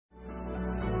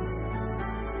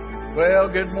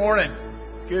Well, good morning.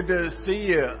 It's good to see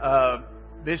you.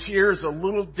 This year is a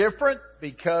little different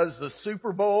because the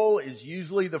Super Bowl is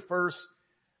usually the first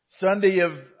Sunday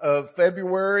of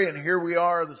February, and here we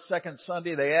are, the second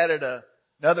Sunday. They added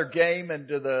another game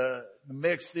into the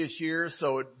mix this year,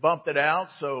 so it bumped it out.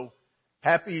 So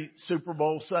happy Super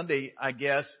Bowl Sunday, I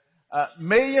guess.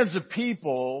 Millions of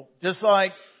people, just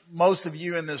like most of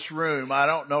you in this room, I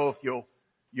don't know if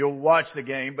you'll watch the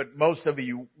game, but most of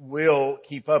you will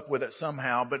keep up with it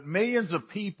somehow. But millions of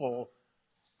people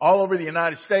all over the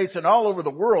United States and all over the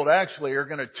world actually are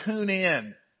going to tune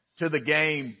in to the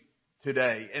game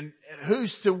today. And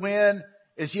who's to win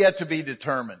is yet to be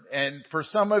determined. And for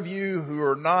some of you who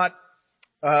are not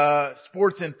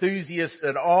sports enthusiasts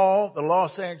at all, the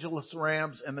Los Angeles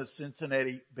Rams and the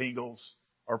Cincinnati Bengals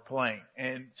are playing.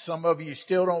 And some of you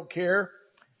still don't care.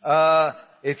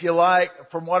 If you like,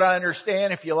 from what I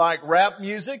understand, if you like rap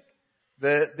music,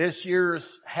 this year's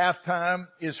halftime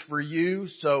is for you.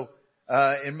 So,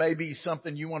 it may be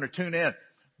something you want to tune in.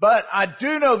 But I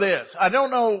do know this. I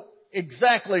don't know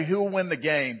exactly who will win the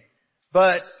game,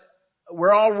 but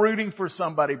we're all rooting for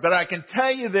somebody. But I can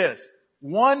tell you this.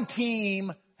 One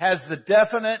team has the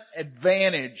definite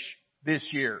advantage this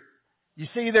year. You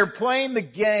see, they're playing the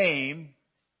game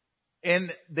in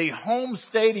the home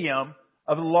stadium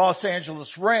of the Los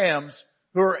Angeles Rams,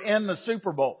 who are in the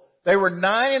Super Bowl. They were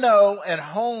 9-0 at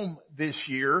home this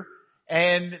year,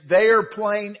 and they are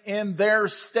playing in their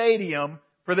stadium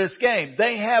for this game.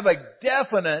 They have a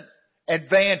definite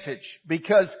advantage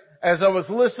because as I was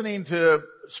listening to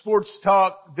Sports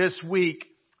Talk this week,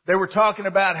 they were talking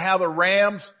about how the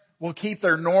Rams will keep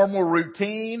their normal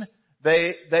routine.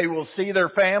 They will see their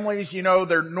families,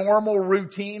 their normal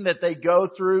routine that they go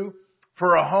through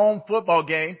for a home football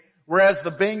game. Whereas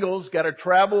the Bengals got to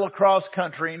travel across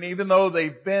country, and even though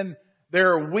they've been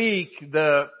there a week,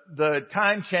 the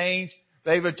time change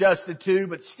they've adjusted to,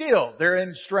 but still they're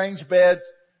in strange beds,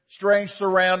 strange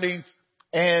surroundings,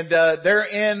 and they're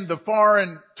in the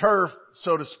foreign turf,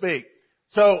 so to speak.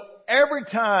 So every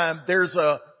time there's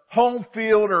a home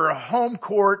field or a home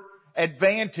court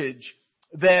advantage,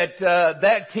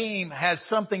 that team has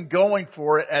something going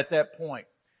for it at that point.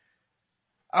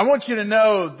 I want you to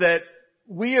know that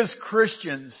we as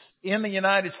Christians in the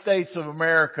United States of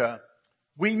America,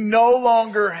 we no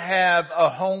longer have a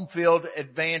home field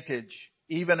advantage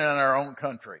even in our own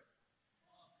country.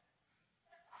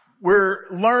 We're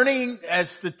learning as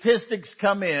statistics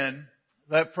come in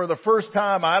that for the first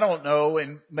time, I don't know,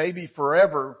 and maybe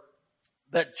forever,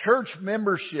 that church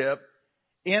membership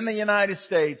in the United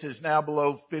States is now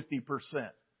below 50%.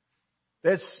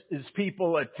 This is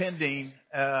people attending,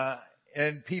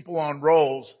 and people on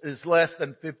rolls is less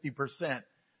than 50%.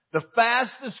 The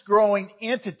fastest growing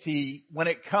entity when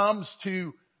it comes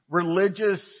to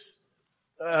religious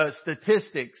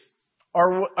statistics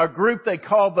are a group they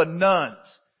call the nuns.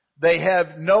 They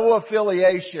have no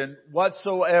affiliation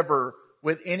whatsoever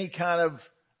with any kind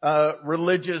of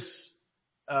religious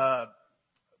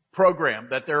program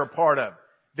that they're a part of.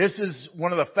 This is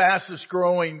one of the fastest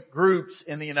growing groups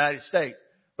in the United States.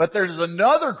 But there's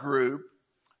another group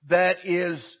that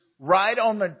is right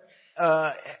on the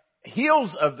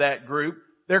heels of that group.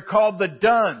 They're called the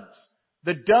Duns.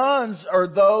 The Duns are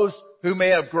those who may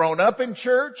have grown up in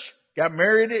church, got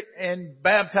married and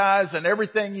baptized and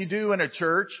everything you do in a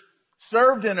church,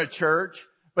 served in a church,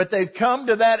 but they've come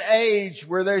to that age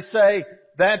where they say,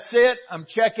 that's it, I'm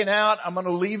checking out, I'm going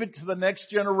to leave it to the next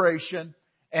generation,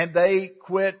 and they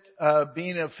quit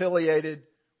being affiliated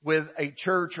with a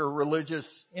church or religious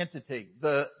entity,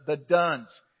 the Duns.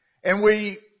 And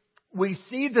we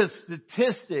see the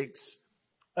statistics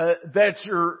that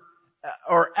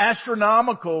are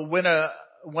astronomical when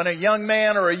a young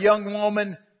man or a young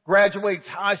woman graduates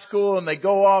high school and they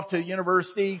go off to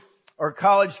university or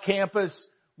college campus.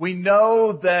 We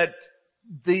know that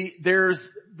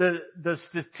the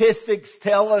statistics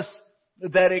tell us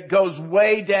that it goes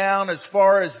way down as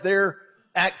far as their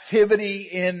activity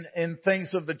in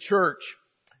things of the church.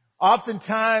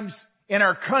 Oftentimes in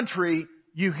our country,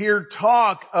 you hear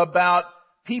talk about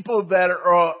people that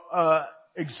are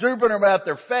exuberant about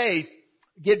their faith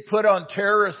get put on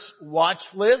terrorist watch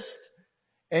list.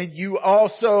 And you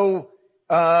also,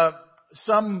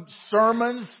 some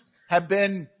sermons have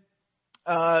been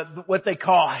what they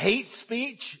call hate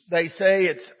speech. They say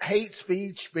it's hate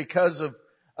speech because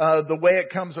of the way it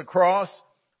comes across.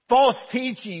 False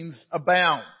teachings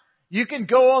abound. You can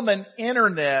go on the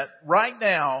internet right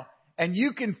now and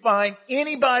you can find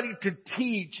anybody to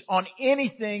teach on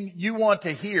anything you want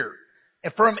to hear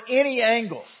from any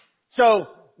angle. So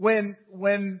when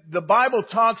the Bible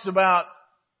talks about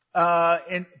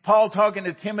and Paul talking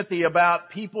to Timothy about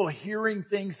people hearing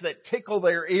things that tickle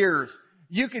their ears.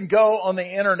 You can go on the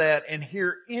internet and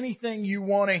hear anything you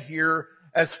want to hear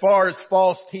as far as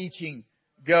false teaching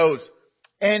goes.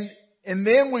 And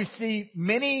then we see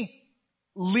many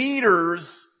leaders,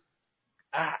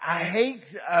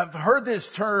 I've heard this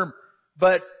term,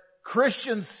 but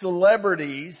Christian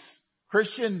celebrities,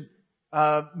 Christian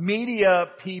media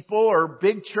people or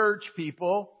big church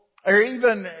people, or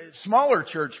even smaller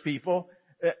church people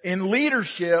in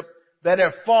leadership that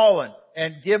have fallen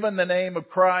and given the name of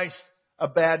Christ a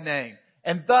bad name.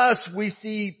 And thus we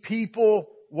see people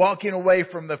walking away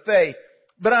from the faith.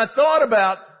 But I thought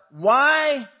about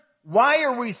why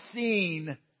are we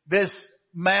seeing this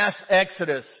mass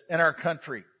exodus in our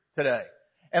country today?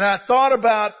 And I thought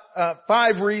about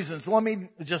 5 reasons. Let me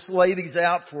just lay these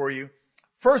out for you.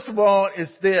 First of all is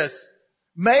this.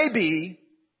 Maybe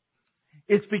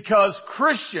it's because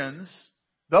Christians,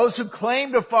 those who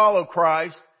claim to follow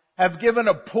Christ, have given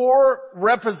a poor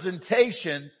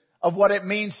representation of what it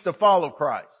means to follow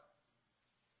Christ.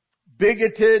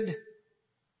 Bigoted,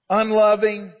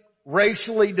 unloving,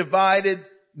 racially divided,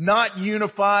 not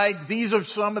unified. These are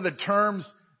some of the terms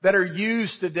that are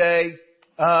used today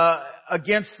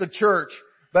against the church.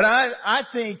 But I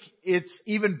think it's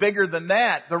even bigger than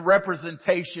that, the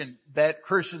representation that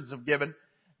Christians have given.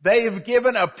 They have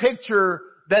given a picture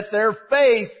that their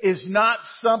faith is not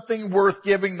something worth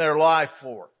giving their life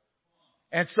for.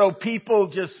 And so people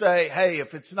just say, hey,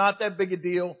 if it's not that big a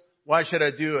deal, why should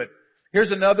I do it? Here's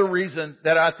another reason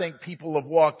that I think people have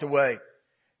walked away.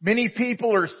 Many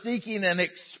people are seeking an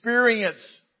experience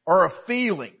or a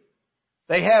feeling.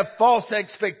 They have false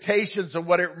expectations of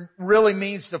what it really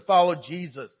means to follow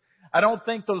Jesus. I don't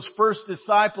think those first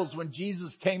disciples, when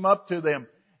Jesus came up to them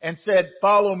and said,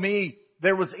 follow me,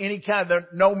 there was any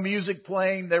no music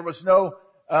playing, there was no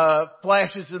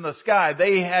flashes in the sky.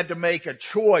 They had to make a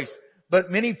choice. But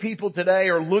many people today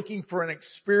are looking for an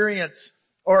experience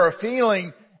or a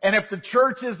feeling, and if the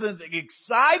church isn't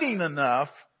exciting enough,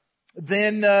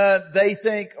 then they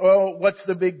think, oh, what's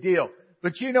the big deal?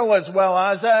 But you know as well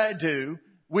as I do,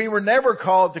 we were never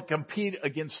called to compete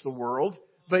against the world,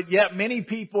 but yet many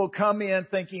people come in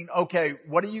thinking, okay,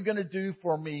 what are you going to do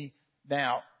for me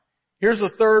now? Here's a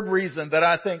third reason that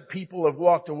I think people have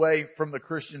walked away from the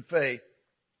Christian faith.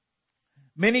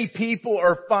 Many people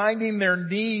are finding their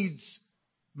needs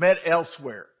met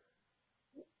elsewhere.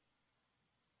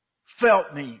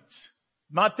 Felt needs.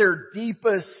 Not their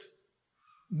deepest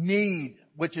need,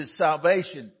 which is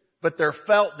salvation, but their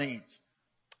felt needs.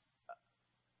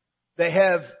 They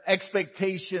have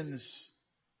expectations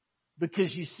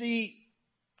because you see,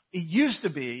 it used to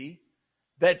be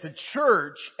that the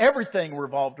church, everything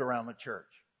revolved around the church.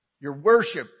 Your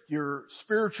worship, your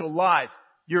spiritual life,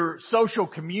 your social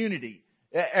community,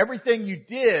 everything you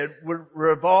did would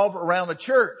revolve around the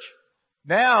church.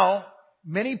 Now,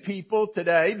 many people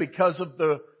today, because of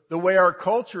the way our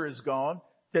culture has gone,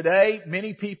 today,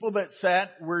 many people that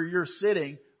sat where you're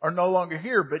sitting are no longer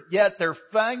here, but yet they're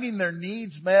finding their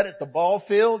needs met at the ball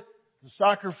field, the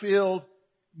soccer field,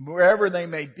 wherever they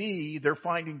may be. They're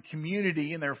finding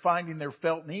community and they're finding their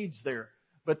felt needs there,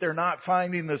 but they're not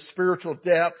finding the spiritual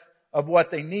depth of what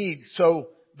they need. So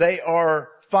they are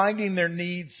finding their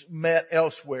needs met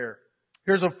elsewhere.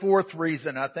 Here's a fourth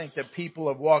reason I think that people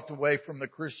have walked away from the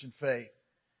Christian faith.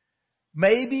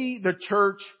 Maybe the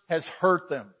church has hurt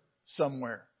them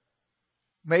somewhere.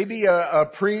 Maybe a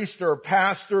priest or a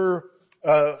pastor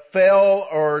fell,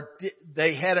 or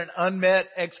they had an unmet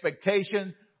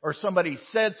expectation, or somebody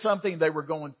said something, they were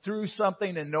going through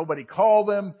something and nobody called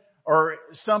them, or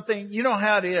something. You know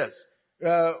how it is.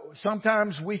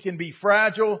 Sometimes we can be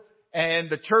fragile, and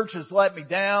the church has let me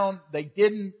down. They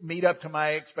didn't meet up to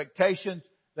my expectations.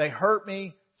 They hurt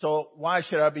me. So why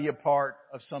should I be a part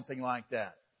of something like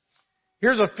that?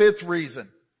 Here's a fifth reason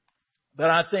that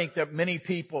I think that many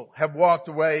people have walked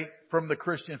away from the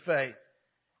Christian faith.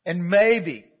 And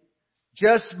maybe,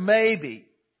 just maybe,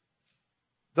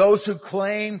 those who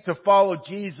claim to follow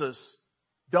Jesus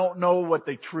don't know what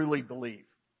they truly believe.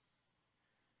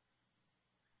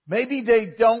 Maybe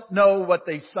they don't know what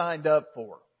they signed up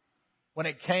for when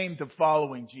it came to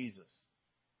following Jesus.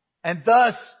 And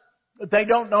thus, they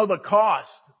don't know the cost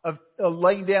of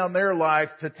laying down their life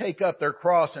to take up their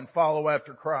cross and follow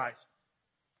after Christ.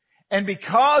 And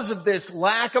because of this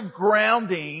lack of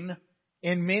grounding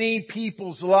in many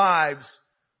people's lives,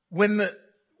 when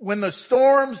the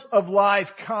storms of life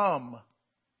come,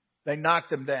 they knock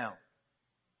them down.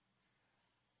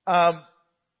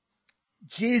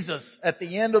 Jesus, at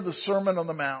the end of the Sermon on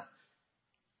the Mount,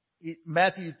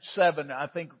 Matthew 7, I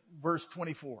think verse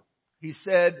 24, He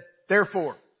said,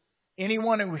 therefore,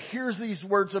 anyone who hears these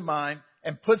words of mine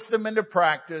and puts them into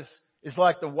practice is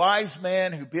like the wise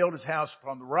man who built his house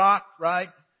upon the rock, right?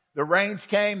 The rains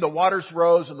came, the waters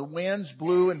rose, and the winds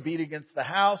blew and beat against the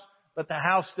house, but the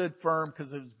house stood firm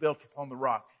because it was built upon the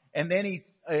rock. And then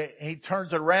he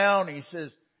turns it around and he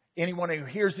says, anyone who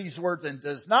hears these words and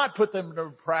does not put them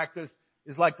into practice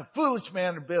is like the foolish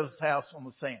man who built his house on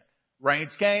the sand.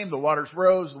 Rains came, the waters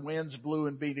rose, the winds blew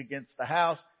and beat against the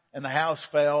house, and the house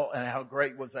fell, and how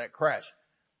great was that crash.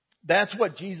 That's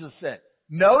what Jesus said.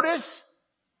 Notice,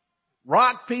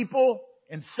 rock people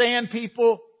and sand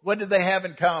people, what did they have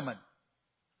in common?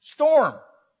 Storm.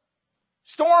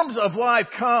 Storms of life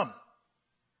come.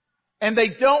 And they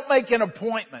don't make an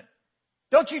appointment.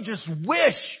 Don't you just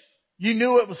wish you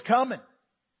knew it was coming?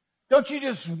 Don't you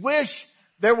just wish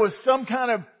there was some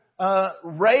kind of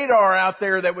radar out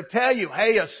there that would tell you,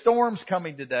 hey, a storm's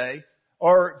coming today?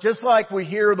 Or just like we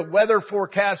hear the weather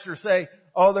forecaster say,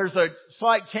 oh, there's a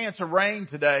slight chance of rain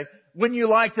today. Wouldn't you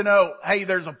like to know, hey,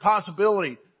 there's a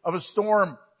possibility of a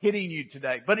storm hitting you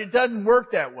today? But it doesn't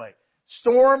work that way.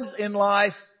 Storms in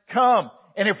life come.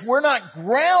 And if we're not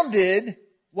grounded,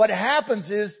 what happens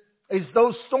is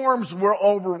those storms will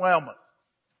overwhelm us.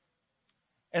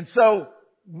 And so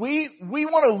we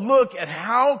want to look at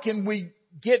how can we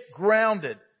get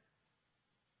grounded.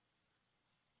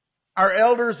 Our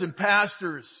elders and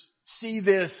pastors see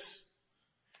this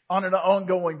on an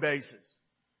ongoing basis.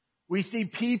 We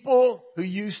see people who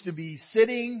used to be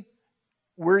sitting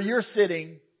where you're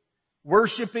sitting,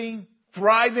 worshiping,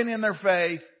 thriving in their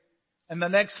faith, and the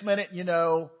next minute, you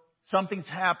know, something's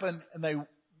happened and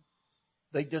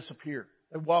they disappear.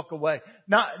 They walk away.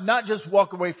 Not just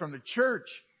walk away from the church,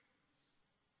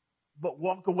 but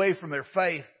walk away from their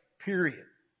faith, period.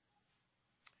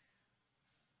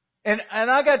 And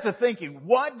I got to thinking,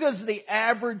 what does the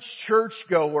average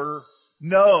churchgoer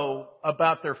know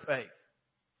about their faith?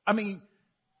 I mean,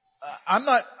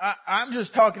 I'm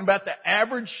just talking about the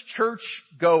average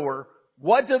churchgoer.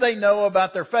 What do they know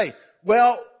about their faith?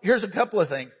 Well, here's a couple of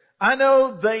things. I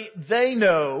know they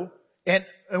know,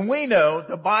 and we know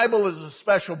the Bible is a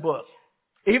special book.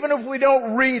 Even if we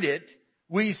don't read it,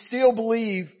 we still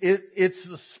believe it's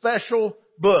a special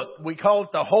book. We call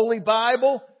it the Holy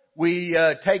Bible. We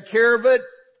take care of it,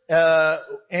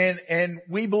 and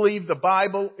we believe the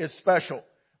Bible is special.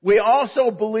 We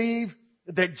also believe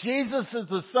that Jesus is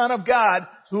the Son of God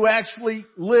who actually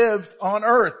lived on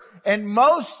earth. And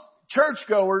most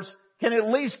churchgoers can at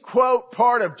least quote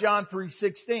part of John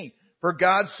 3:16. For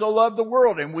God so loved the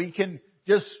world, and we can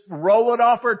just roll it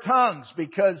off our tongues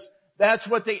because that's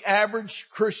what the average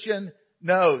Christian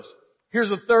knows.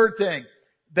 Here's a third thing,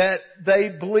 that they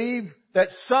believe that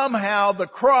somehow the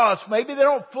cross, maybe they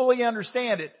don't fully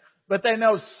understand it, but they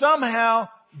know somehow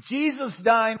Jesus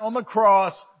dying on the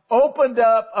cross opened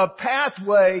up a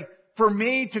pathway for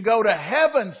me to go to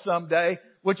heaven someday,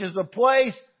 which is a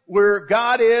place where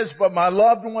God is, but my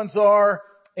loved ones are,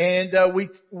 and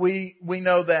we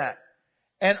know that.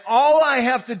 And all I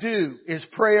have to do is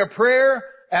pray a prayer,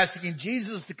 asking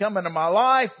Jesus to come into my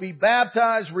life, be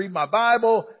baptized, read my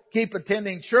Bible, keep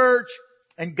attending church,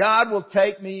 and God will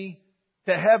take me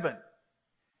to heaven.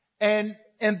 And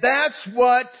that's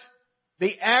what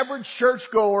the average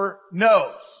churchgoer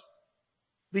knows.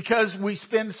 Because we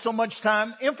spend so much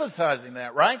time emphasizing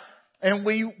that, right? And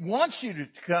we want you to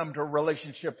come to a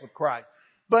relationship with Christ.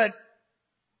 But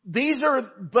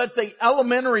the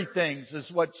elementary things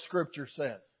is what Scripture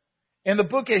says. In the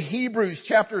book of Hebrews,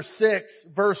 chapter 6,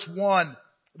 verse 1,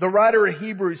 the writer of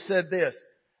Hebrews said this,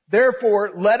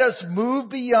 therefore, let us move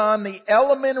beyond the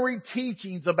elementary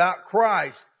teachings about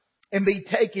Christ and be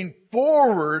taken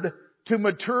forward to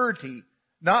maturity,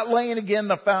 not laying again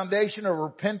the foundation of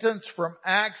repentance from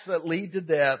acts that lead to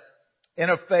death and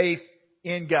of faith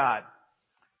in God.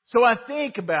 So I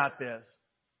think about this.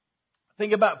 I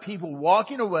think about people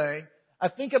walking away. I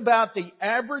think about the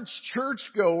average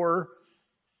churchgoer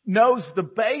knows the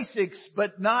basics,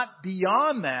 but not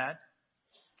beyond that.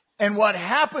 And what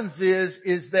happens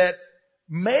is that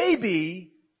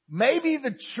maybe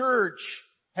the church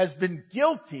has been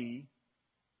guilty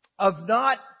of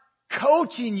not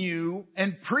coaching you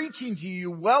and preaching to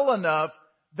you well enough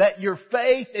that your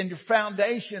faith and your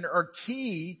foundation are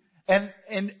key,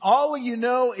 and all you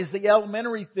know is the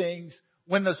elementary things.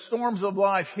 When the storms of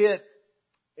life hit,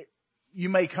 you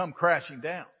may come crashing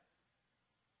down.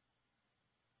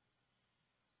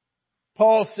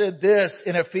 Paul said this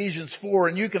in Ephesians 4,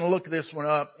 and you can look this one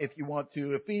up if you want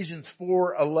to. Ephesians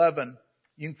 4:11.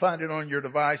 You can find it on your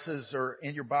devices or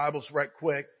in your Bibles right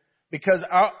quick. Because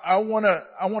I want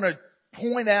to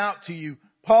point out to you,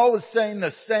 Paul is saying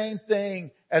the same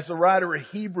thing as the writer of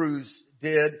Hebrews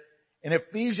did. In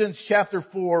Ephesians chapter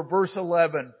 4, verse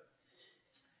 11,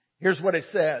 here's what it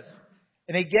says.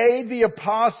 And He gave the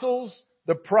apostles,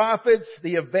 the prophets,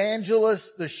 the evangelists,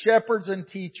 the shepherds and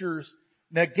teachers.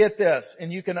 Now get this,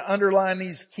 and you can underline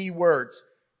these key words.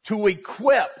 To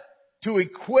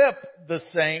equip the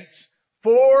saints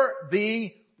for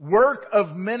the work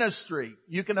of ministry.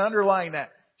 You can underline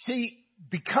that. See,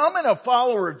 becoming a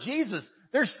follower of Jesus,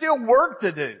 there's still work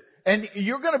to do. And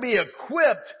you're going to be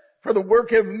equipped for the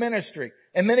work of ministry.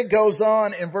 And then it goes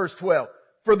on in verse 12.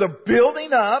 For the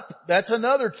building up, that's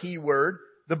another key word,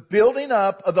 the building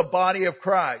up of the body of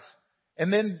Christ.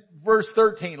 And then verse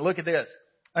 13, look at this.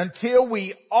 Until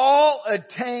we all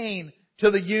attain to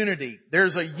the unity.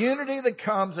 There's a unity that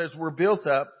comes as we're built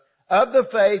up of the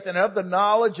faith and of the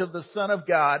knowledge of the Son of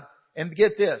God. And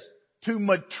get this, to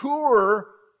mature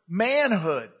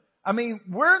manhood. I mean,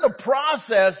 we're in the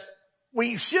process,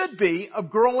 we should be, of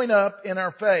growing up in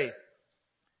our faith.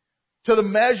 To the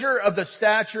measure of the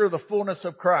stature of the fullness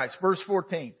of Christ. Verse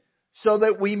 14. So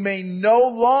that we may no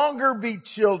longer be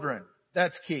children.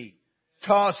 That's key.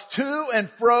 Tossed to and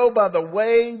fro by the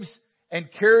waves and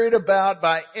carried about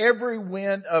by every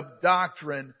wind of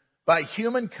doctrine, by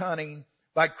human cunning,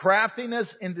 by craftiness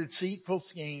and deceitful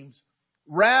schemes.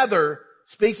 Rather,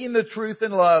 speaking the truth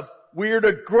in love, we are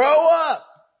to grow up.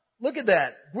 Look at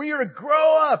that. We are to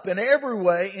grow up in every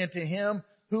way into Him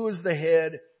who is the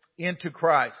head, into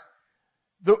Christ.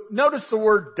 Notice the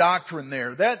word doctrine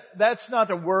there. That's not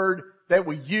a word that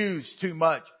we use too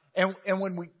much. And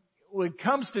when it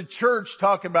comes to church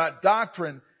talking about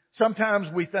doctrine, sometimes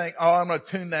we think, oh, I'm going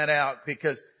to tune that out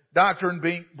because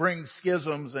doctrine brings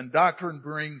schisms and doctrine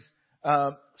brings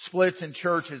splits in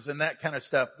churches and that kind of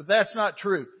stuff. But that's not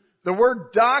true. The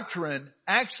word doctrine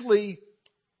actually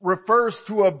refers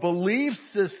to a belief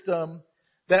system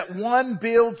that one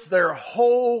builds their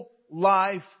whole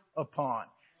life upon.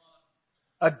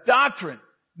 A doctrine.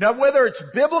 Now, whether it's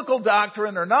biblical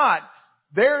doctrine or not,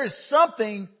 there is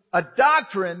something, a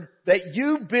doctrine that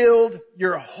you build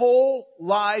your whole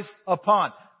life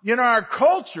upon. You know, our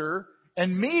culture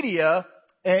and media,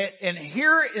 and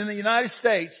here in the United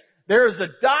States, there is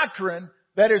a doctrine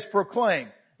that is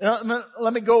proclaimed. Now,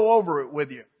 let me go over it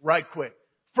with you right quick.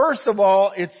 First of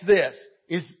all, it's this,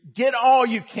 is get all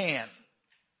you can.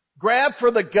 Grab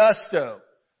for the gusto.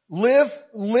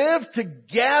 Live to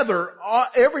gather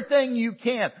everything you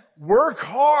can. Work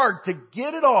hard to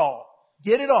get it all.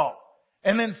 Get it all.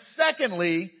 And then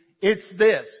secondly, it's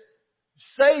this.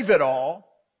 Save it all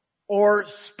or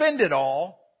spend it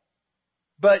all,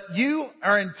 but you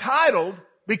are entitled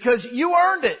because you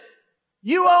earned it.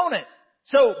 You own it.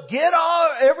 So get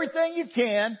everything you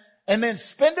can and then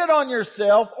spend it on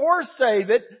yourself or save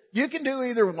it. You can do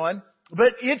either one,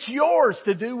 but it's yours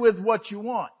to do with what you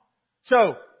want.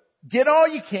 So, get all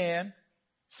you can,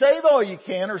 save all you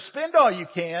can, or spend all you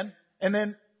can, and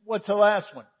then what's the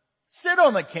last one? Sit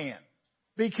on the can.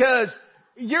 Because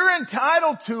you're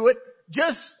entitled to it,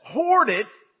 just hoard it,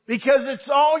 because it's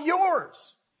all yours.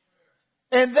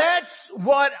 And that's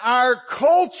what our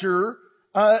culture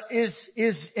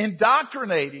is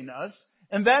indoctrinating us,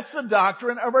 and that's the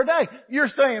doctrine of our day. You're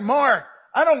saying, Mark,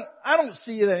 I don't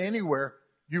see that anywhere.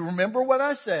 You remember what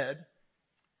I said?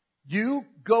 You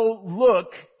go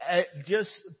look at, just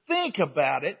think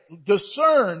about it,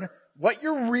 discern what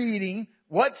you're reading,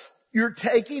 what you're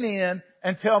taking in,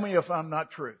 and tell me if I'm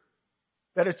not true.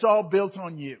 That it's all built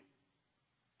on you.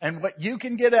 And what you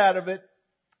can get out of it,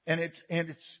 and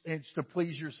it's to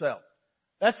please yourself.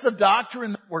 That's the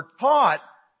doctrine that we're taught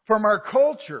from our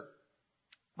culture.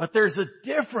 But there's a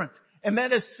difference. And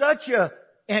that is such a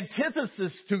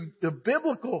antithesis to the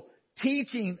biblical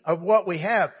teaching of what we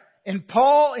have. And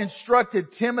Paul instructed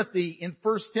Timothy in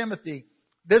 1 Timothy,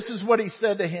 this is what he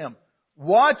said to him.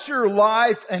 Watch your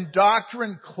life and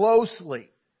doctrine closely.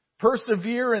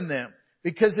 Persevere in them.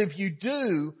 Because if you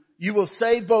do, you will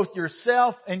save both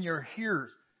yourself and your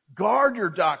hearers. Guard your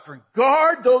doctrine.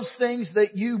 Guard those things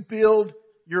that you build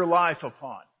your life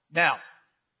upon. Now,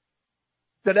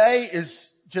 today is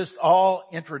just all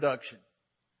introduction.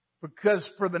 Because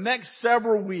for the next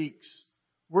several weeks,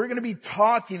 we're going to be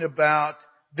talking about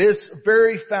this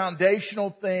very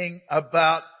foundational thing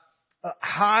about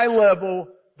high level,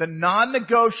 the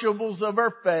non-negotiables of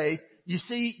our faith. You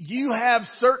see, you have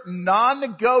certain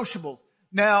non-negotiables.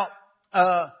 Now,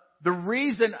 the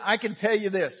reason I can tell you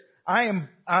this, I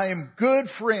am good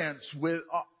friends with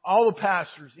all the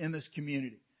pastors in this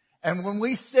community. And when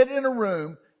we sit in a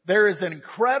room, there is an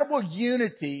incredible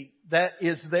unity that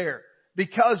is there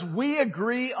because we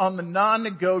agree on the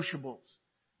non-negotiables.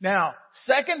 Now,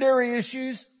 secondary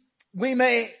issues, we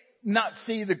may not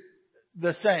see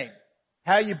the same.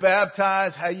 how you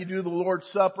baptize, how you do the Lord's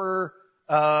Supper,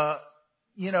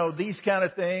 these kind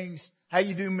of things, how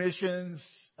you do missions,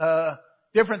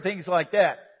 different things like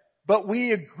that. But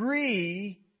we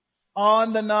agree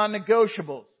on the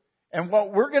non-negotiables. And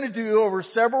what we're going to do over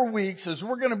several weeks is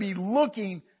we're going to be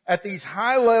looking at these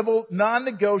high-level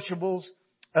non-negotiables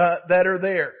that are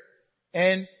there.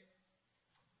 And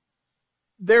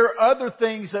there are other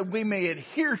things that we may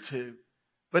adhere to,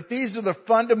 but these are the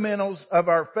fundamentals of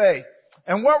our faith.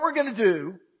 And what we're going to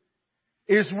do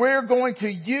is we're going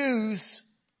to use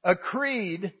a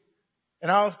creed,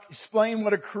 and I'll explain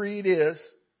what a creed is.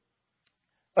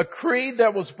 A creed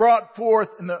that was brought forth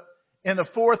in the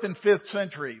 4th and 5th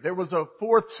century. There was a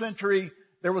 4th century,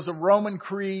 there was a Roman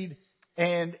creed,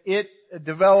 and it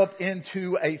developed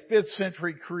into a 5th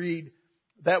century creed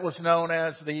that was known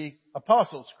as the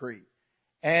Apostles' Creed.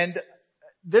 And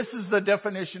this is the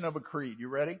definition of a creed. You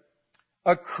ready?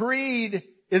 A creed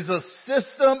is a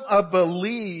system of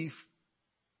belief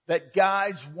that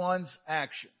guides one's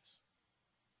actions.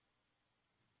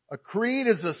 A creed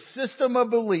is a system of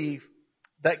belief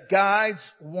that guides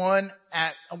one's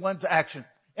action.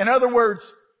 In other words,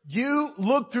 you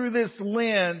look through this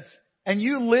lens and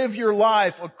you live your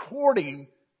life according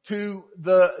to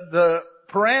the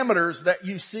parameters that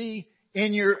you see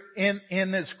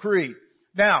in this creed.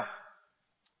 Now,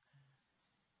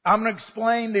 I'm going to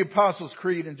explain the Apostles'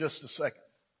 Creed in just a second.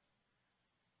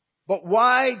 But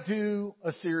why do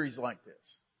a series like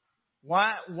this?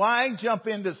 Why jump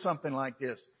into something like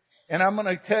this? And I'm going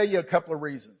to tell you a couple of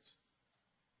reasons.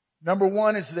 Number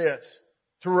one is this: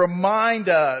 to remind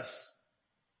us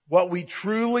what we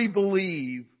truly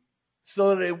believe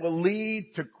so that it will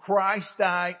lead to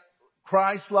Christ-like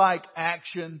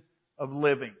action of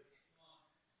living.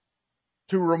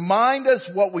 To remind us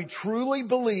what we truly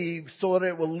believe so that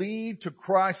it will lead to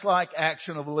Christ-like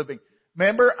action of living.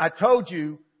 Remember, I told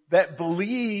you that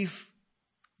belief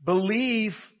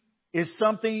is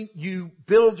something you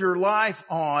build your life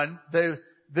on. The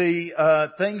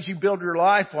things you build your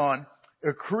life on.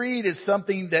 A creed is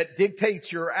something that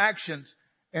dictates your actions.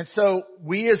 And so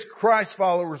we as Christ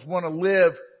followers want to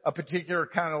live a particular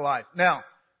kind of life. Now,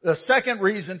 the second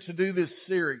reason to do this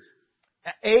series: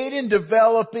 aid in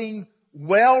developing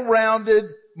well-rounded,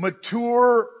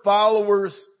 mature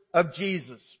followers of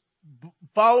Jesus.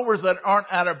 Followers that aren't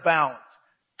out of balance.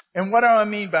 And what do I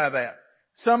mean by that?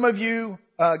 Some of you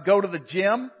go to the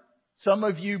gym. Some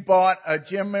of you bought a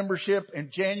gym membership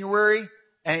in January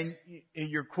and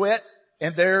you're quit,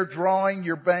 and they're drawing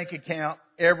your bank account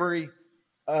every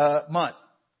month.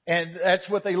 And that's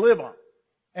what they live on.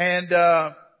 And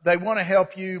they want to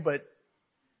help you, but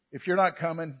if you're not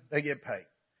coming, they get paid.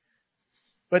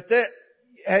 But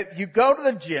you go to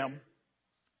the gym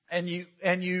and you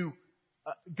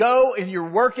go and you're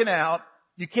working out,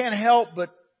 you can't help but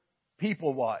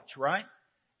people watch, right?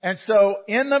 And so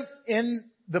in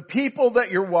the people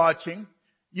that you're watching,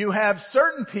 you have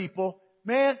certain people.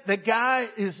 Man, the guy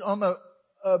is on the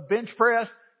bench press.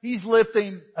 He's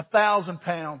lifting 1,000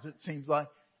 pounds, it seems like.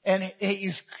 And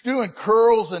he's doing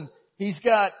curls, and he's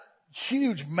got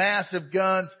huge, massive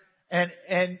guns. And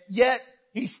yet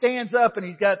he stands up and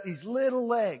he's got these little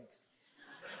legs.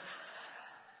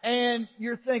 And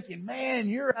you're thinking, man,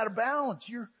 you're out of balance.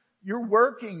 You're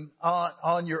working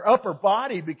on your upper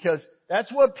body because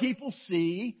that's what people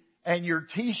see, and your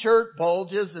t-shirt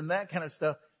bulges and that kind of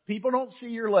stuff. People don't see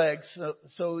your legs,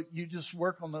 so you just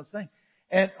work on those things.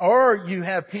 Or you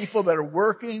have people that are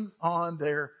working on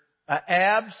their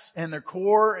abs and their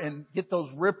core and get those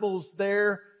ripples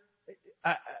there.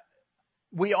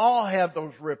 We all have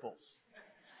those ripples.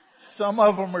 Some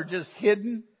of them are just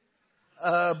hidden,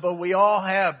 but we all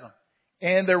have them.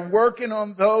 And they're working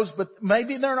on those, but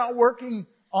maybe they're not working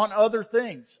on other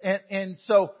things. And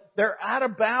so they're out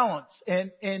of balance.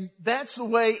 And that's the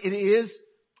way it is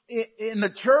in the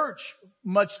church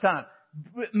much time.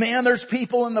 Man, there's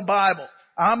people in the Bible.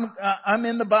 I'm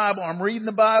in the Bible. I'm reading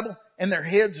the Bible, and their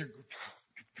heads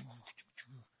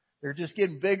they're just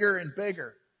getting bigger and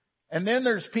bigger. And then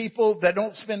there's people that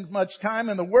don't spend much time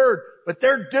in the Word, but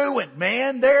they're doing,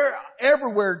 man. They're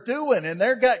everywhere doing, and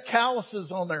they've got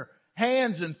calluses on their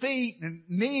hands and feet and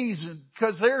knees, and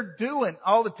because they're doing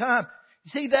all the time.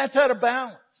 See, that's out of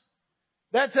balance.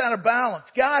 That's out of balance.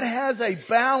 God has a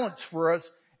balance for us,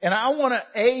 and I want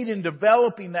to aid in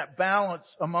developing that balance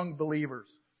among believers.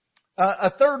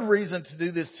 A third reason to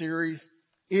do this series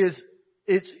is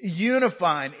it's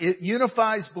unifying. It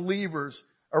unifies believers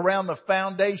around the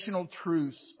foundational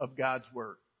truths of God's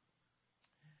Word.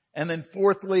 And then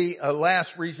fourthly, a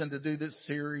last reason to do this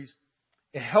series,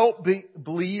 it helps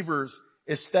believers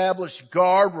establish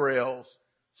guardrails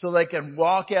so they can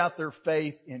walk out their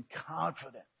faith in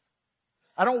confidence.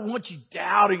 I don't want you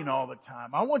doubting all the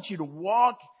time. I want you to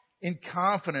walk in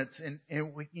confidence,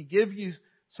 and we can give you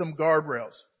some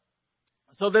guardrails.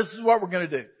 So this is what we're going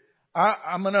to do.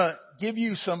 I'm going to give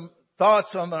you some thoughts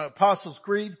on the Apostles'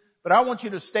 Creed, but I want you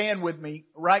to stand with me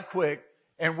right quick,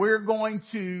 and we're going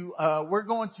to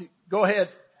go ahead,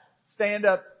 stand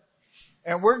up,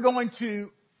 and we're going to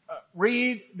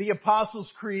read the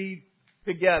Apostles' Creed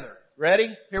together.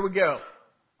 Ready? Here we go.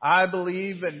 I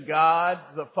believe in God,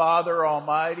 the Father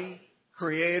Almighty,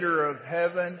 creator of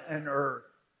heaven and earth.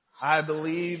 I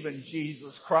believe in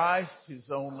Jesus Christ,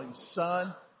 His only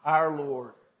Son, our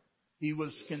Lord. He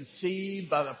was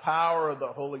conceived by the power of the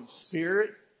Holy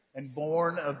Spirit and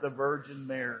born of the Virgin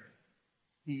Mary.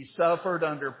 He suffered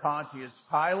under Pontius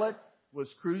Pilate,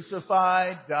 was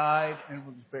crucified, died, and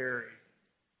was buried.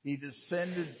 He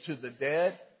descended to the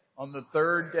dead. On the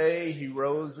third day, He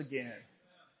rose again.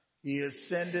 He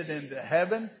ascended into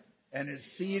heaven and is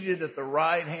seated at the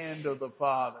right hand of the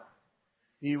Father.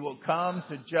 He will come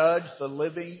to judge the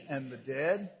living and the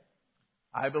dead.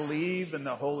 I believe in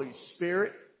the Holy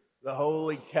Spirit, the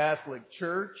Holy Catholic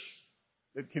Church,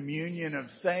 the communion of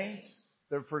saints,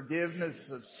 the forgiveness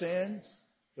of sins,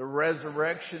 the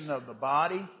resurrection of the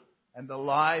body, and the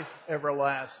life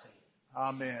everlasting.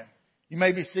 Amen. You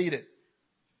may be seated.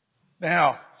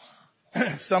 Now,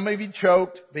 some of you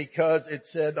choked because it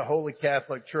said the Holy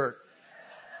Catholic Church.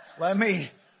 Let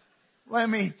me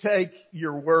take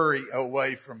your worry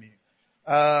away from you.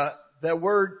 The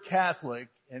word Catholic,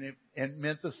 and it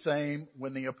meant the same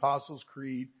when the Apostles'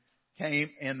 Creed came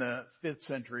in the 5th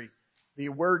century. The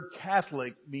word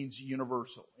Catholic means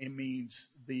universal. It means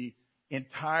the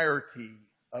entirety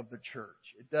of the church.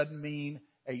 It doesn't mean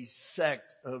a sect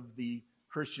of the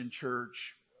Christian church,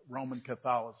 Roman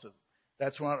Catholicism.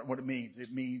 That's what it means.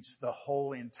 It means the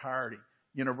whole entirety,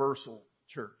 universal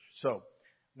church. So,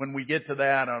 when we get to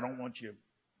that, I don't want you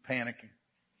panicking.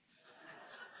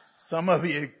 Some of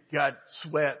you got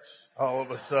sweats all of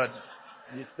a sudden.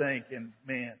 You're thinking,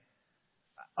 man.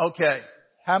 Okay,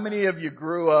 how many of you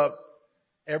grew up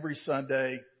every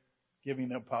Sunday giving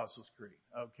the Apostles' Creed?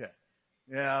 Okay.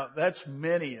 Yeah, that's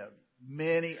many of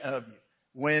you.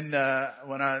 When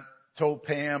I told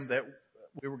Pam that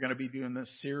we were going to be doing this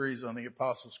series on the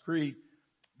Apostles' Creed,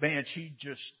 man, she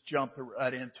just jumped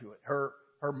right into it. Her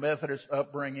Methodist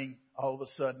upbringing all of a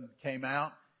sudden came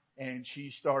out, and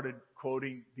she started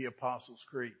quoting the Apostles'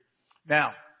 Creed.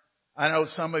 Now, I know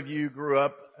some of you grew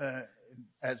up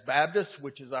as Baptists,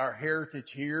 which is our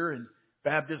heritage here, and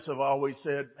Baptists have always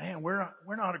said, "Man, we're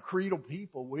not a creedal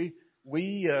people.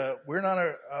 We're not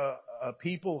a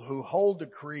people who hold to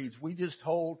creeds. We just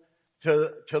hold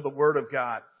to the Word of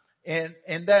God."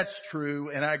 And that's true,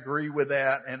 and I agree with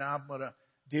that, and I'm going to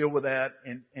deal with that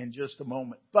in just a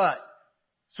moment. But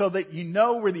so that you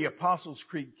know where the Apostles'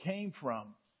 Creed came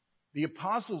from, the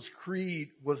Apostles' Creed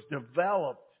was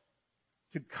developed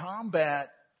to combat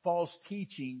false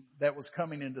teaching that was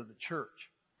coming into the church.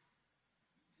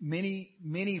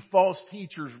 Many false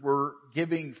teachers were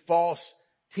giving false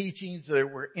teachings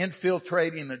that were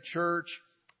infiltrating the church,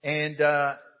 and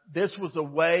this was a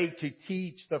way to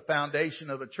teach the foundation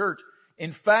of the church.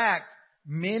 In fact,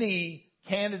 many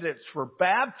candidates for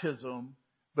baptism,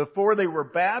 before they were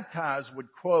baptized, would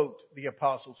quote the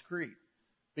Apostles' Creed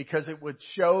because it would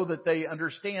show that they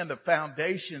understand the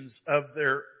foundations of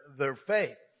their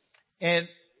faith. And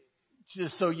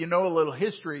just so you know a little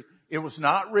history, it was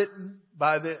not written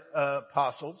by the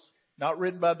apostles, not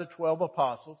written by the 12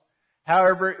 apostles.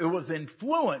 However, it was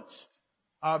influenced,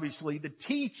 obviously, the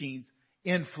teachings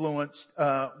influenced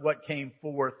what came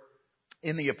forth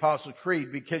in the Apostles'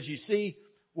 Creed. Because you see,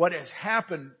 what has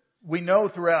happened, we know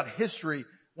throughout history,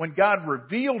 when God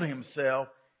revealed Himself,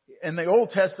 in the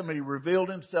Old Testament, He revealed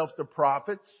Himself to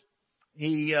prophets.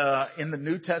 In the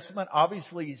New Testament,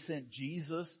 obviously He sent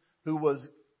Jesus, who was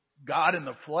God in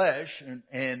the flesh,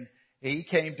 and He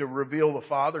came to reveal the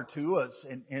Father to us.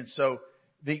 And so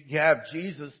you have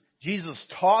Jesus. Jesus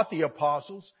taught the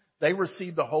apostles. They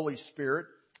received the Holy Spirit.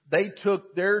 They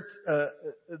took their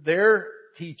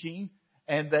teaching,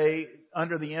 and they,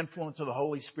 under the influence of the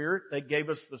Holy Spirit, they gave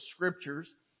us the Scriptures.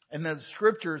 And the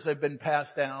Scriptures have been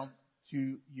passed down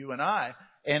to you and I.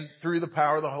 And through the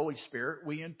power of the Holy Spirit,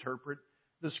 we interpret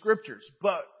the Scriptures.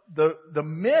 But the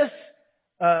miss,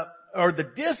 or the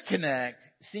disconnect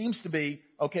seems to be,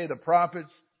 okay, the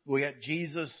prophets, we got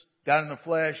Jesus, God in the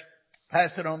flesh,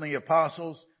 pass it on the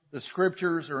apostles, the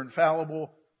Scriptures are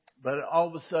infallible, but all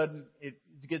of a sudden it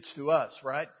gets to us,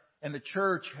 right? And the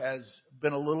church has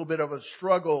been a little bit of a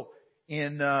struggle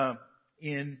in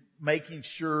making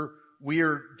sure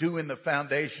we're doing the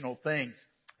foundational things.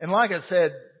 And like I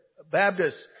said,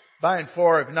 Baptists by and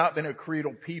far have not been a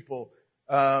creedal people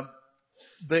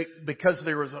because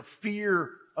there was a fear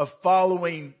of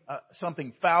following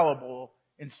something fallible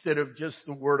instead of just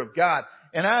the Word of God.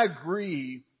 And I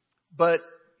agree, but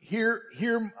hear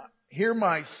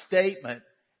my statement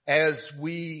as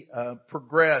we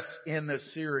progress in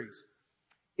this series.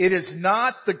 It is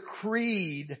not the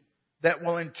creed that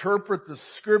will interpret the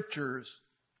Scriptures,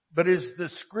 but it is the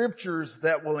Scriptures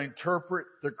that will interpret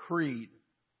the creed.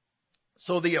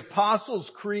 So the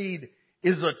Apostles' Creed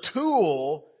is a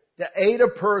tool to aid a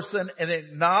person in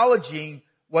acknowledging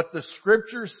what the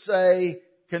Scriptures say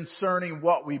concerning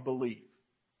what we believe.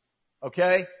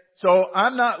 Okay? So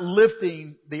I'm not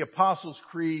lifting the Apostles'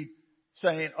 Creed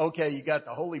saying, okay, you got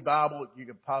the Holy Bible, you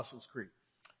got Apostles' Creed.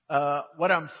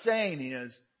 What I'm saying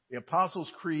is the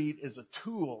Apostles' Creed is a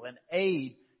tool, an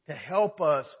aid to help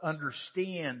us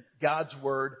understand God's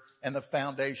Word and the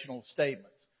foundational statements.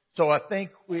 So I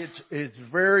think it's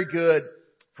very good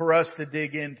for us to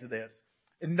dig into this.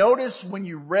 And notice when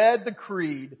you read the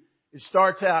creed, it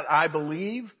starts out, I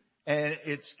believe, and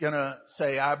it's going to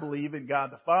say, I believe in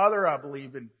God the Father, I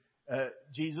believe in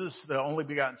Jesus, the only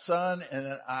begotten Son,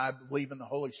 and I believe in the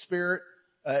Holy Spirit.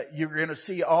 You're going to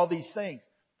see all these things.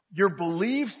 Your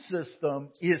belief system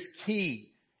is key.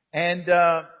 And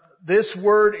this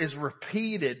word is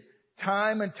repeated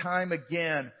time and time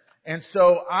again. And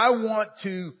so I want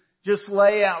to just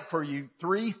lay out for you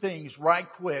 3 things right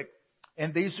quick.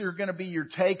 And these are going to be your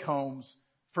take-homes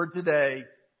for today.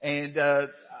 And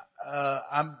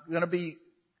I'm going to be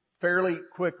fairly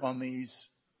quick on these.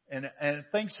 And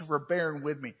thanks for bearing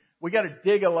with me. We got to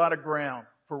dig a lot of ground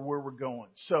for where we're going.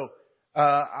 So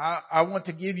I want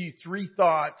to give you 3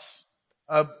 thoughts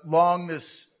along this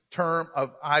term of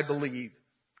I believe.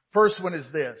 First one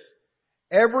is this.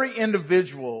 Every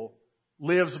individual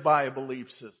lives by a belief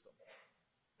system.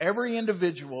 Every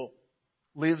individual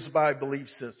lives by a belief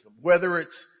system. Whether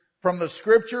it's from the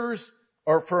Scriptures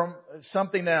or from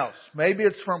something else. Maybe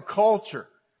it's from culture.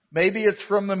 Maybe it's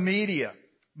from the media.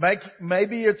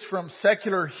 Maybe it's from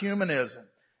secular humanism.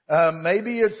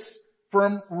 Maybe it's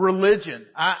from religion.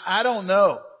 I don't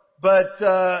know. But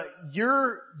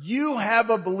you have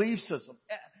a belief system.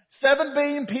 7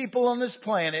 billion people on this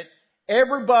planet.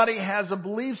 Everybody has a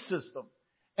belief system.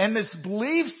 And this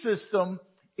belief system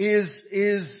it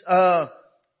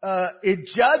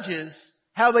judges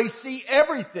how they see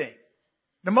everything.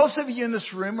 Now, most of you in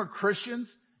this room are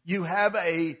Christians. You have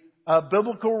a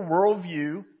biblical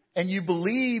worldview, and you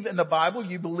believe in the Bible.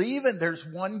 You believe in there's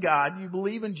one God. You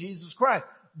believe in Jesus Christ.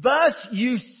 Thus,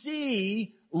 you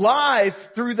see life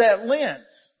through that lens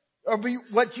of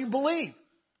what you believe.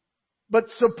 But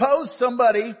suppose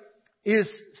somebody is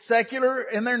secular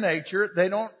in their nature. They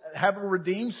don't have a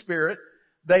redeemed spirit.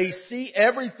 They see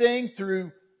everything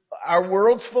through our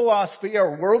world's philosophy,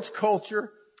 our world's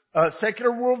culture,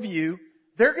 secular worldview.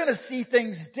 They're going to see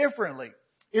things differently.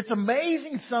 It's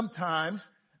amazing sometimes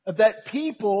that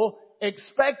people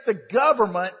expect the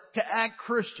government to act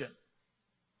Christian.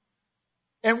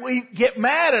 And we get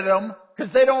mad at them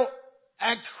because they don't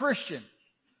act Christian.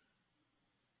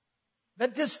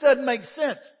 That just doesn't make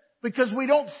sense because we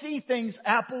don't see things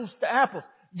apples to apples.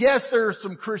 Yes, there are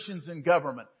some Christians in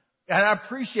government. And I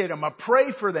appreciate them. I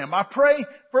pray for them. I pray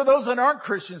for those that aren't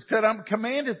Christians because I'm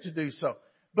commanded to do so.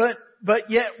 But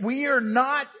yet we are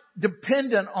not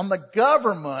dependent on the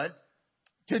government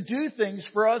to do things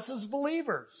for us as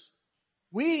believers.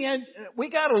 We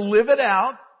got to live it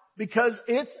out because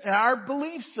it's our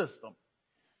belief system.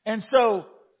 And so,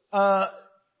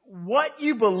 what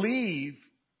you believe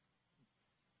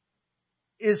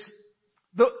is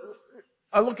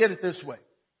I look at it this way.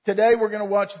 Today we're going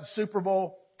to watch the Super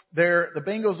Bowl. There, the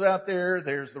Bengals out there,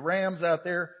 there's the Rams out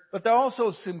there, but there are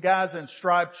also some guys in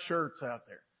striped shirts out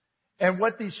there. And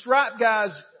what these striped guys,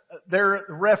 they're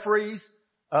the referees,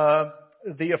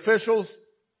 the officials,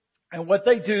 and what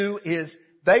they do is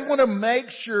they want to make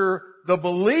sure the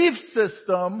belief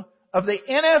system of the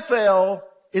NFL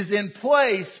is in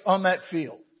place on that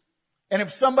field. And if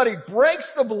somebody breaks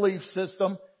the belief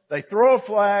system, they throw a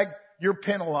flag, you're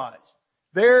penalized.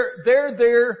 They're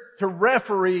there to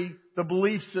referee the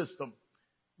belief system.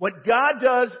 What God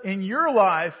does in your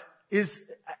life is,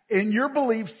 in your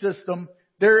belief system,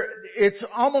 it's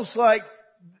almost like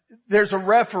there's a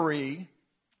referee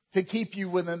to keep you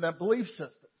within that belief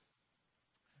system.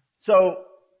 So,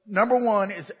 number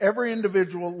 1 is every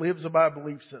individual lives by a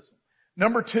belief system.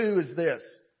 Number 2 is this.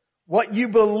 What you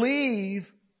believe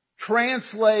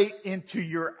translate into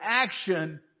your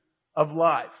action of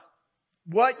life.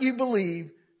 What you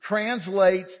believe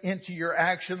translates into your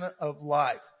action of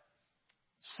life.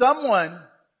 Someone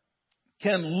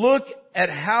can look at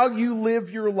how you live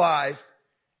your life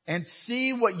and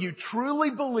see what you truly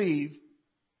believe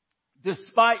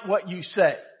despite what you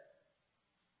say.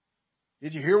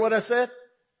 Did you hear what I said?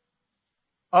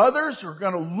 Others are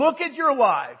going to look at your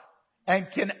life and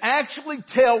can actually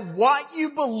tell what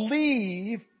you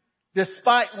believe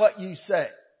despite what you say.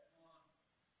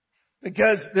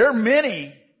 Because there are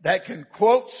many that can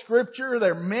quote Scripture.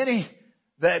 There are many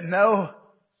that know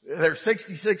there's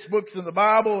 66 books in the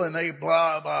Bible and they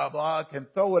blah, blah, blah, can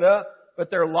throw it up. But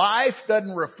their life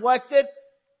doesn't reflect it.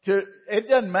 It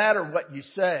doesn't matter what you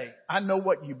say. I know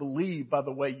what you believe by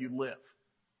the way you live.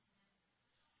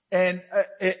 And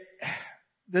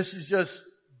this is just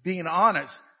being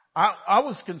honest. I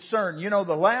was concerned. You know,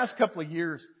 the last couple of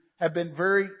years have been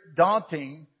very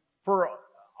daunting for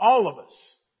all of us.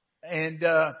 And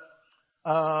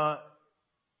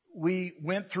we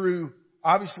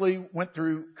obviously went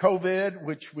through COVID,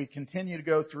 which we continue to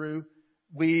go through.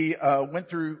 We went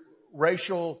through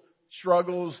racial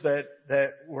struggles that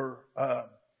were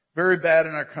very bad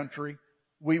in our country.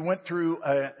 We went through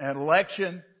an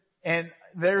election, and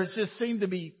there just seemed to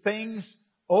be things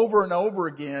over and over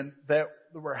again that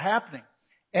were happening.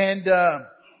 And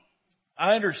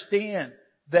I understand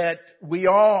that we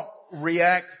all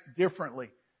react differently,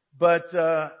 but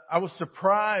I was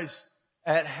surprised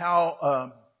at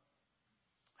how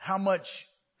much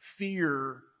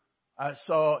fear I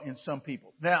saw in some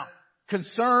people. Now,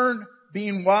 concern,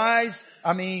 being wise,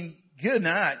 I mean, good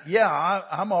night. Yeah,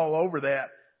 I'm all over that.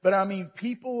 But I mean,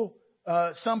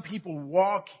 some people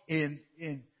walk in,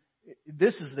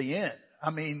 this is the end. I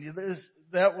mean,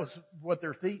 that was what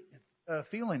they're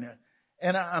feeling it.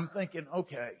 And I'm thinking,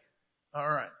 okay, all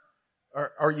right.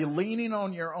 Are you leaning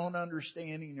on your own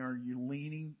understanding, or are you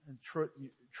leaning and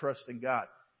trusting God?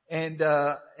 And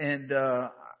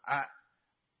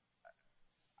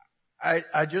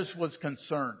I just was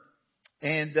concerned.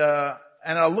 And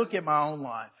I look at my own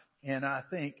life and I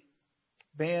think,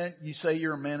 man, you say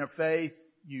you're a man of faith.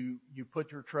 You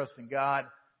put your trust in God.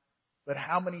 But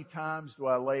how many times do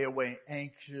I lay away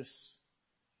anxious?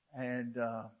 And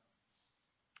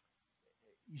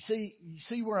you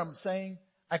see where I'm saying?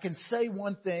 I can say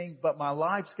one thing, but my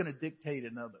life's going to dictate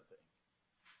another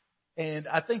thing. And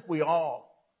I think we all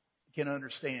can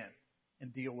understand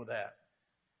and deal with that.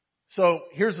 So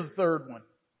here's the third one,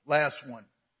 last one.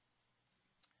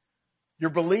 Your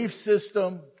belief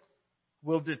system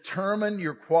will determine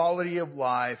your quality of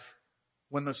life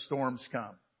when the storms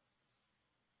come.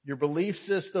 Your belief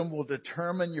system will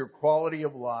determine your quality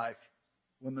of life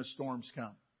when the storms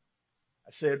come.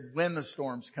 I said when the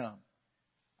storms come.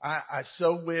 I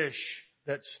so wish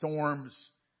that storms,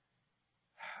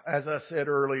 as I said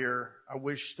earlier, I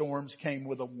wish storms came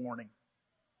with a warning.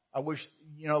 I wish,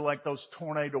 like those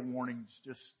tornado warnings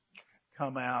just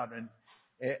come out and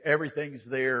everything's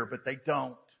there, but they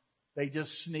don't. They just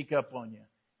sneak up on you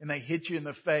and they hit you in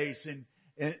the face.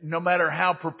 And no matter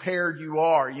how prepared you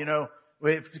are, if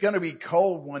it's going to be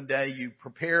cold one day, you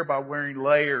prepare by wearing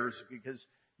layers because,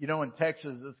 in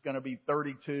Texas, it's going to be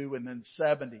 32 and then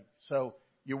 70. So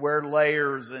you wear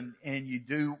layers and you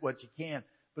do what you can.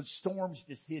 But storms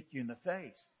just hit you in the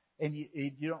face and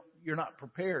you're not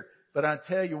prepared. But I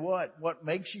tell you what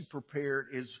makes you prepared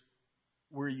is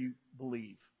where you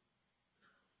believe.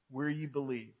 Where you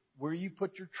believe. Where you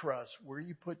put your trust. Where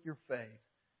you put your faith.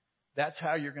 That's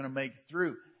how you're going to make it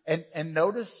through. And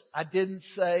notice I didn't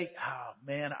say, oh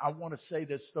man, I want to say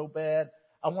this so bad.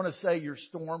 I want to say your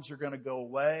storms are going to go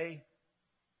away.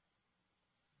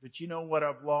 But you know what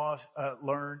I've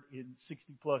learned in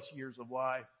 60 plus years of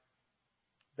life?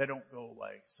 They don't go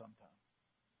away sometimes.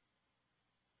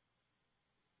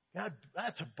 God,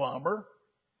 that's a bummer.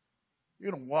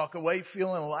 You're going to walk away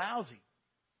feeling lousy.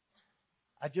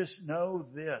 I just know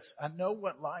this. I know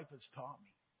what life has taught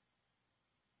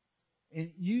me.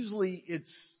 And usually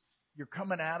you're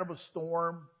coming out of a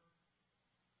storm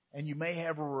and you may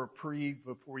have a reprieve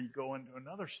before you go into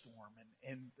another storm.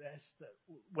 And that's the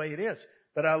way it is.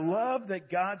 But I love that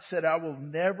God said, I will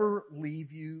never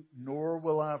leave you, nor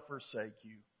will I forsake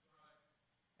you.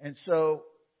 And so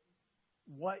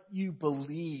what you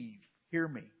believe, hear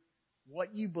me,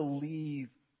 what you believe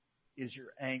is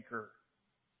your anchor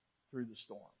through the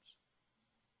storms.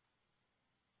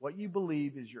 What you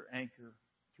believe is your anchor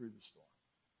through the storm.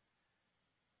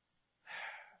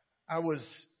 I was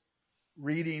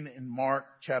reading in Mark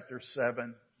chapter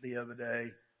 7 the other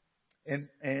day,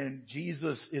 and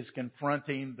Jesus is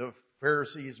confronting the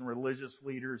Pharisees and religious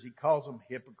leaders. He calls them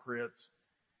hypocrites.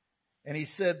 And he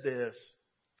said this.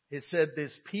 He said,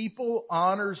 this people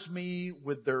honors me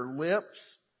with their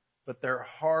lips, but their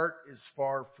heart is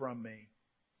far from me.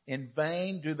 In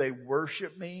vain do they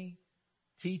worship me,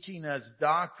 teaching as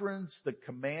doctrines the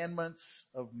commandments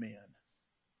of men.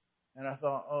 And I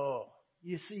thought, oh,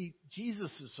 you see,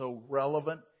 Jesus is so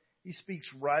relevant. He speaks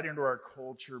right into our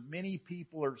culture. Many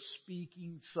people are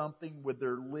speaking something with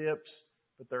their lips,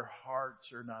 but their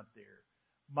hearts are not there.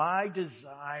 My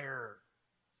desire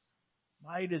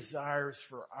is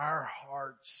for our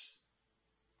hearts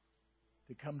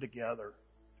to come together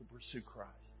to pursue Christ.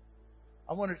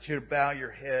 I wanted you to bow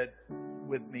your head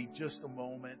with me just a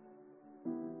moment.